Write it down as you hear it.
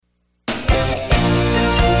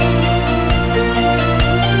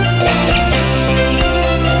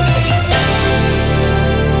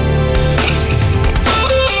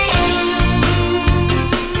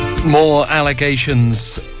More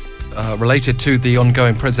allegations related to the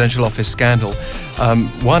ongoing presidential office scandal.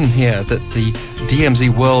 One here that the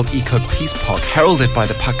DMZ World Eco Peace Park, heralded by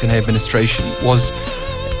the Park Geun-hye administration, was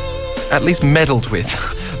at least meddled with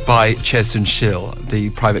by Choi Soon-sil, the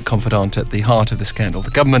private confidant at the heart of the scandal. The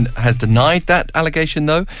government has denied that allegation,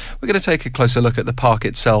 though. We're going to take a closer look at the park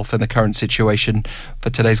itself and the current situation for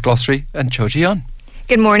today's Glossary, and Cho Ji-yeon.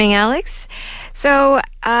 Good morning, Alex. So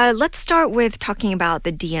let's start with talking about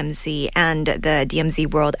the DMZ and the DMZ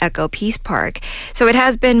World Eco Peace Park. So it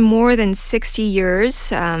has been more than 60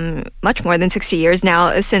 years, much more than 60 years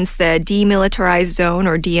now, since the Demilitarized Zone,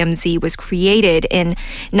 or DMZ, was created in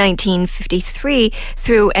 1953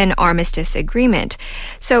 through an armistice agreement.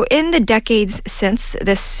 So in the decades since,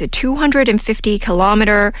 this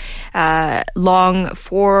 250-kilometer long,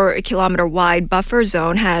 4-kilometer wide buffer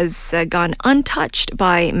zone has gone untouched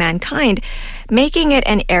by mankind, making it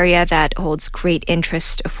an area that holds great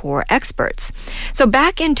interest for experts. So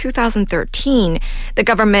back in 2013, the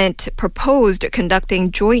government proposed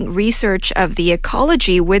conducting joint research of the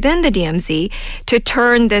ecology within the DMZ to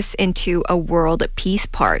turn this into a world peace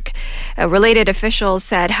park. Related officials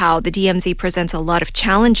said how the DMZ presents a lot of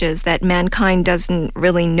challenges that mankind doesn't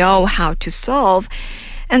really know how to solve.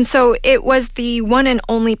 And so it was the one and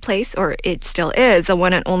only place, or it still is, the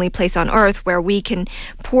one and only place on Earth where we can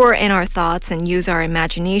pour in our thoughts and use our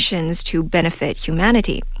imaginations to benefit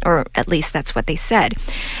humanity. Or at least that's what they said.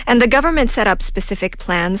 And the government set up specific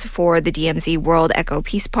plans for the DMZ World Eco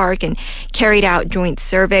Peace Park and carried out joint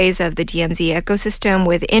surveys of the DMZ ecosystem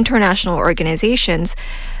with international organizations,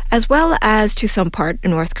 as well as, to some part,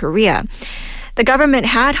 North Korea. The government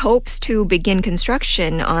had hopes to begin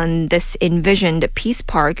construction on this envisioned peace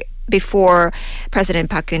park before President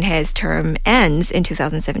Park Geun-hye's term ends in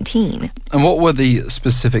 2017. And what were the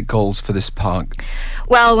specific goals for this park?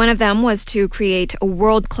 Well, one of them was to create a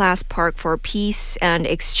world-class park for peace and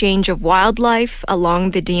exchange of wildlife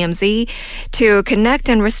along the DMZ, to connect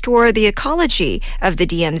and restore the ecology of the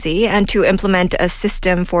DMZ, and to implement a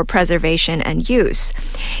system for preservation and use.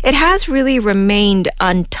 It has really remained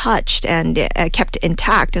untouched and kept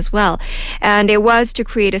intact as well. And it was to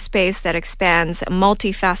create a space that expands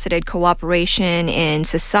multifaceted cooperation in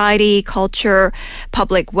society, culture,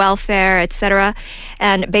 public welfare, etc.,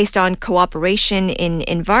 and based on cooperation in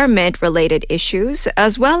environment-related issues,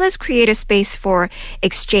 as well as create a space for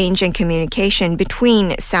exchange and communication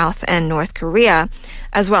between South and North Korea,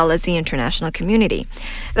 as well as the international community.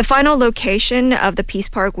 The final location of the Peace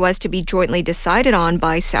Park was to be jointly decided on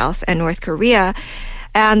by South and North Korea,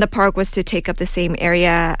 and the park was to take up the same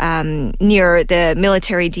area near the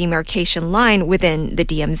military demarcation line within the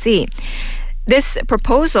DMZ. This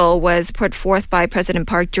proposal was put forth by President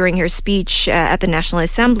Park during her speech at the National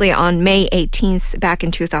Assembly on May 18th back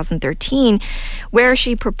in 2013, where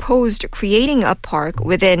she proposed creating a park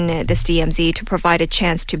within this DMZ to provide a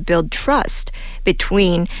chance to build trust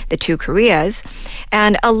between the two Koreas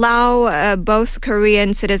and allow both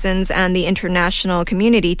Korean citizens and the international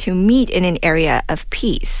community to meet in an area of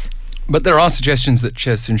peace. But there are suggestions that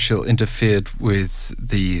Choi Soon-sil interfered with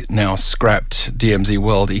the now scrapped DMZ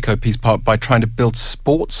World Eco Peace Park by trying to build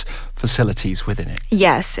sports facilities within it.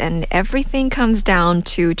 Yes, and everything comes down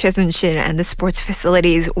to Choi Soon-sil and the sports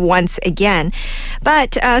facilities once again.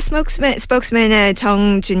 But spokesman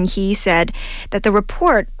Jung Jun-hee said that the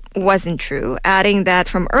report wasn't true, adding that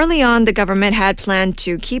from early on, the government had planned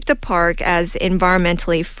to keep the park as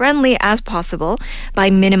environmentally friendly as possible by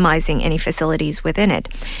minimizing any facilities within it.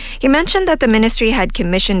 He mentioned that the ministry had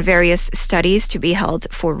commissioned various studies to be held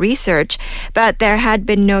for research, but there had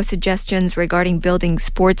been no suggestions regarding building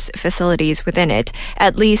sports facilities within it,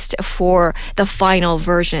 at least for the final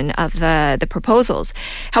version of the proposals.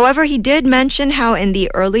 However, he did mention how in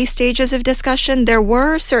the early stages of discussion, there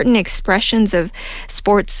were certain expressions of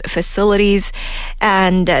sports facilities,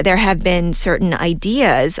 and there have been certain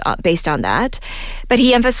ideas based on that. But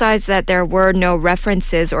he emphasized that there were no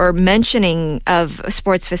references or mentioning of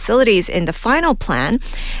sports facilities in the final plan,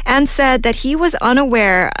 and said that he was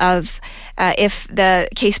unaware of if the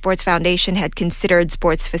K-Sports Foundation had considered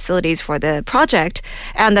sports facilities for the project,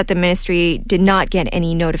 and that the ministry did not get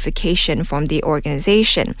any notification from the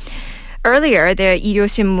organization. Earlier, the Ilyo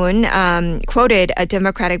Shinmun quoted a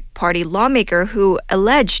Democratic Party lawmaker who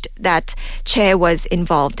alleged that Che was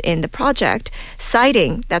involved in the project,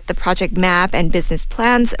 citing that the project map and business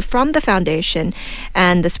plans from the foundation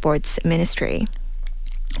and the sports ministry.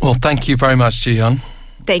 Well, thank you very much, Ji-yeon.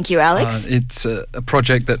 Thank you, Alex. It's a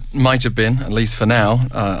project that might have been, at least for now.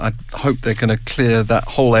 I hope they're going to clear that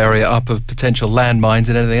whole area up of potential landmines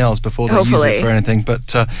and anything else before they use it for anything.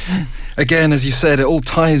 But again, as you said, it all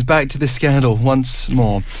ties back to this scandal once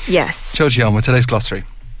more. Yes. Cho Ji-yeon with today's glossary.